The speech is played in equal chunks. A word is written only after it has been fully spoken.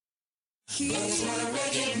He's wanna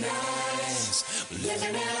recognize we're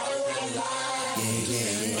living out a real life.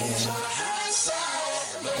 Yeah. On the high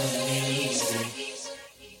side, but it ain't easy.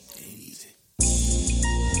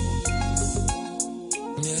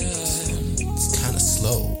 Yeah, it's kind of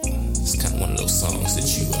slow. It's kind of one of those songs that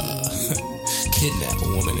you kidnap a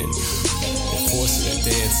woman and force her to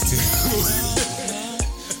dance to.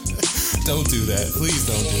 Don't do that. Please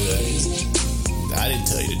don't do that. I didn't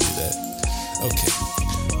tell you to do that. Okay.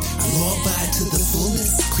 I log by to the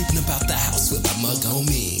fullest, creeping about the house with my mug on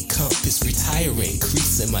me. Compass retiring,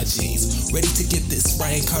 crease in my jeans. Ready to get this,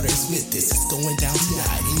 Ryan Carter is with this. It's going down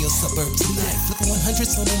tonight in your suburb tonight. Flipping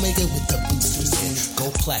 100s on Omega with the boosters in.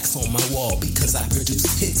 Gold plaques on my wall because I produce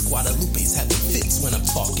hits. Guadalupe's having fits when I'm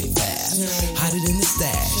talking fast. Hide it in the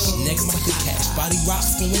stash, next to the cash. Body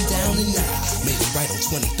rocks going down tonight. Made it right on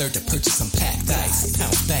 23rd to purchase some packed ice.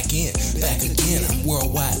 Pounce back in, back again. I'm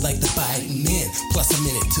worldwide like the Biden men. Plus a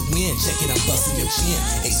minute to win. Check it, I'm busting your chin.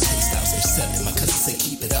 8 textiles are 7. My cousin say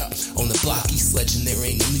keep it up. On the block, he's sledging. There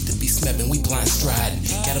ain't no need to be smebbing. We blind striding.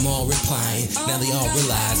 Got them all replying. Now they all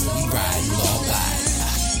realize we riding law by.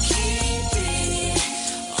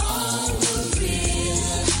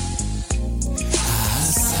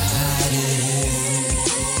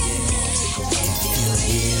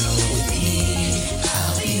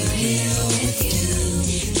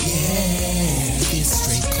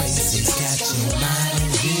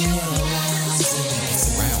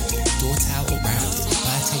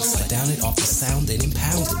 Off the sound and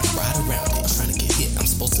impound it, ride around it, trying to get hit. I'm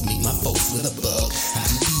supposed to meet my folks with a bug.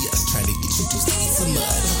 I'm dubious, trying to get you to eat some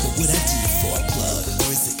mud. What would I do for a plug?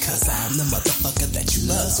 Or is it cause I'm the motherfucker that you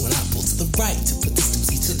love? So when I pull to the right to put this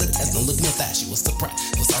doozy to the test, no looking at that, she was surprised.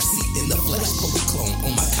 It was our seat in the flesh, pull the clone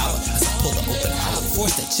on my collar as I pull the open hollow.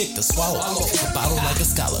 Forced that chick to swallow a bottle like a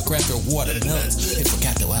scholar. Grabbed her watermelons and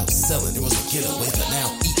forgot that I was selling. There was a getaway, but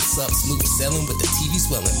now eating up, smooth selling with the TV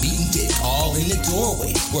swelling, beating dick all in the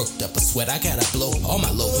doorway. Worked up a sweat, I gotta blow all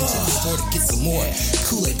my load into the store to get some more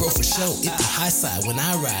Kool-Aid, bro, for show. It's the high side when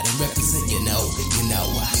I ride and represent, you know.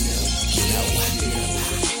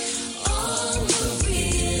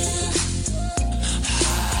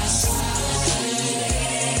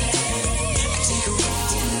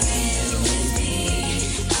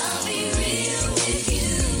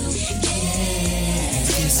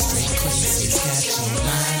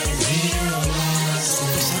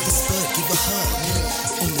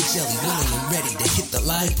 Jelly, willing and ready to hit the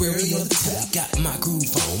library or the telly. Got my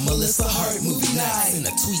groove on, Melissa Hart movie nights, and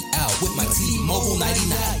a tweet out with my T-Mobile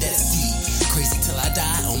 99. That's deep, crazy till I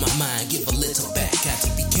die on my mind. Give a little back, got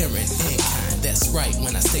to be caring and kind. That's right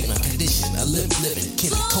when I state my condition. A living,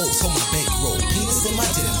 Kenny Coles, hold my bankroll, penis in my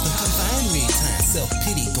denim. The confined read time,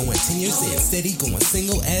 self-pity going 10 years in, steady going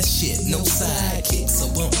single ass shit, no sidekick.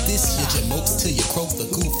 So bump this shit, your mopes till you croak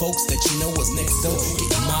the goo folks that you know was next door.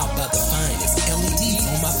 Getting mobbed by the finest, LEDs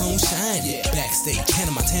on my phone shine. Backstage,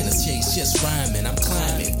 Hannah Montana's chase, just rhyming. I'm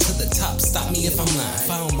climbing to the top, stop me if I'm lying.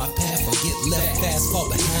 Found my path or get left fast, fall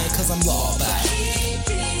behind, cause I'm law abiding.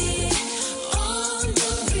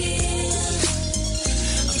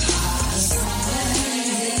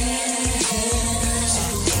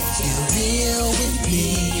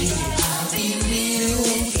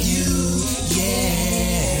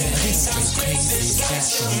 Got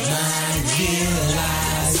your mind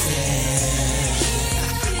realizing